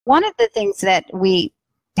one of the things that we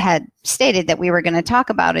had stated that we were going to talk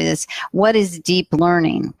about is, what is deep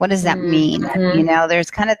learning? What does that mean? You know, there's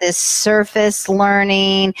kind of this surface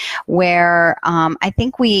learning where I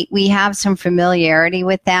think we have some familiarity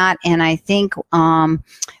with that. And I think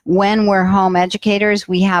when we're home educators,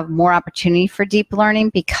 we have more opportunity for deep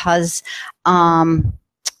learning because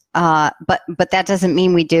but that doesn't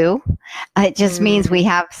mean we do. It just means we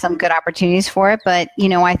have some good opportunities for it. But, you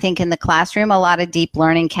know, I think in the classroom, a lot of deep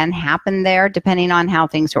learning can happen there depending on how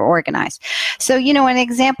things are organized. So, you know, an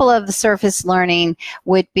example of the surface learning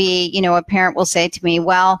would be, you know, a parent will say to me,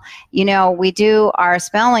 well, you know, we do our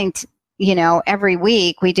spelling you know, every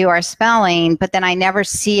week we do our spelling, but then I never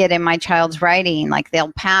see it in my child's writing. Like,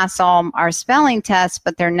 they'll pass all our spelling tests,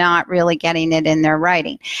 but they're not really getting it in their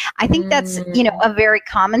writing. I think that's, you know, a very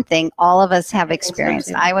common thing all of us have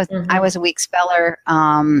experienced. I was a weak speller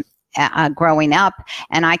growing up,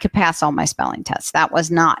 and I could pass all my spelling tests. That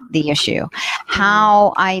was not the issue.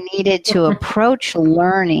 How I needed to approach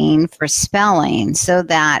learning for spelling so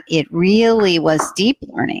that it really was deep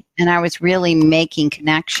learning and I was really making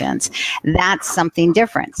connections, that's something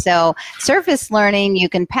different. So surface learning, you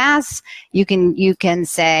can pass, you can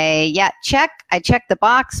say, yeah, check, I checked the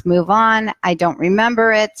box, move on, I don't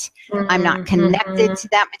remember it, I'm not connected to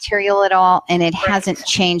that material at all, and it hasn't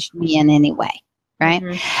changed me in any way. Right?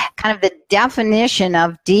 Kind of the definition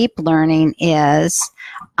of deep learning is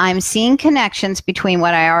I'm seeing connections between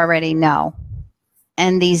what I already know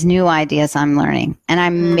and these new ideas I'm learning, and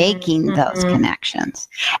I'm making those connections,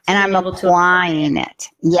 and I'm applying it.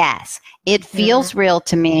 Yes, it feels real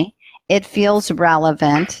to me. It feels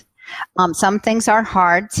relevant. Some things are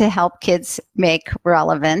hard to help kids make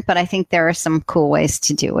relevant, but I think there are some cool ways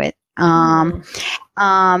to do it. And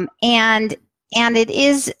it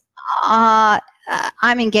is,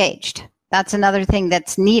 I'm engaged. That's another thing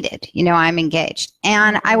that's needed. You know, I'm engaged.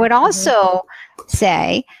 And I would also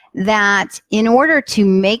say that in order to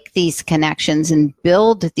make these connections and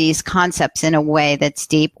build these concepts in a way that's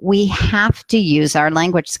deep, we have to use our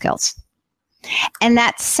language skills. And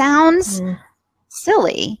that sounds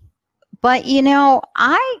silly, but, you know,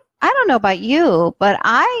 I don't know about you, but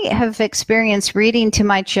I have experienced reading to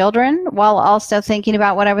my children while also thinking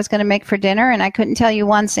about what I was going to make for dinner, and I couldn't tell you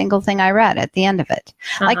one single thing I read at the end of it.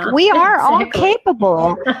 Like, we are all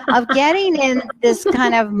capable of getting in this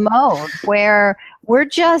kind of mode where we're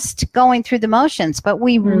just going through the motions, but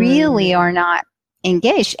we really are not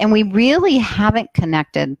engaged, and we really haven't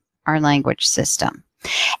connected our language system.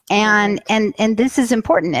 And this is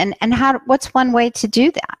important. And what's one way to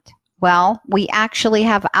do that? Well, we actually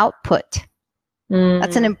have output.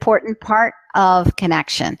 That's an important part of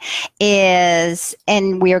connection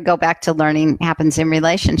and we go back to learning happens in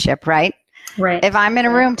relationship, right? Right. If I'm in a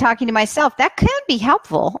room talking to myself, that can be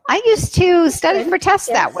helpful. I used to study for tests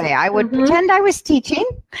that way. I would pretend I was teaching,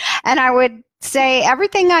 and I would say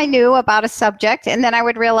everything I knew about a subject, and then I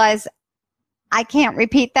would realize I can't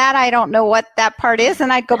repeat that. I don't know what that part is,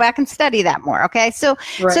 and I'd go back and study that more. Okay, so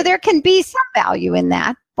there can be some value in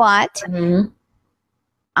that. But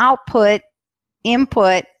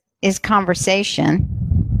input is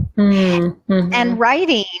conversation. And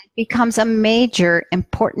writing becomes a major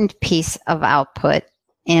important piece of output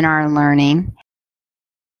in our learning.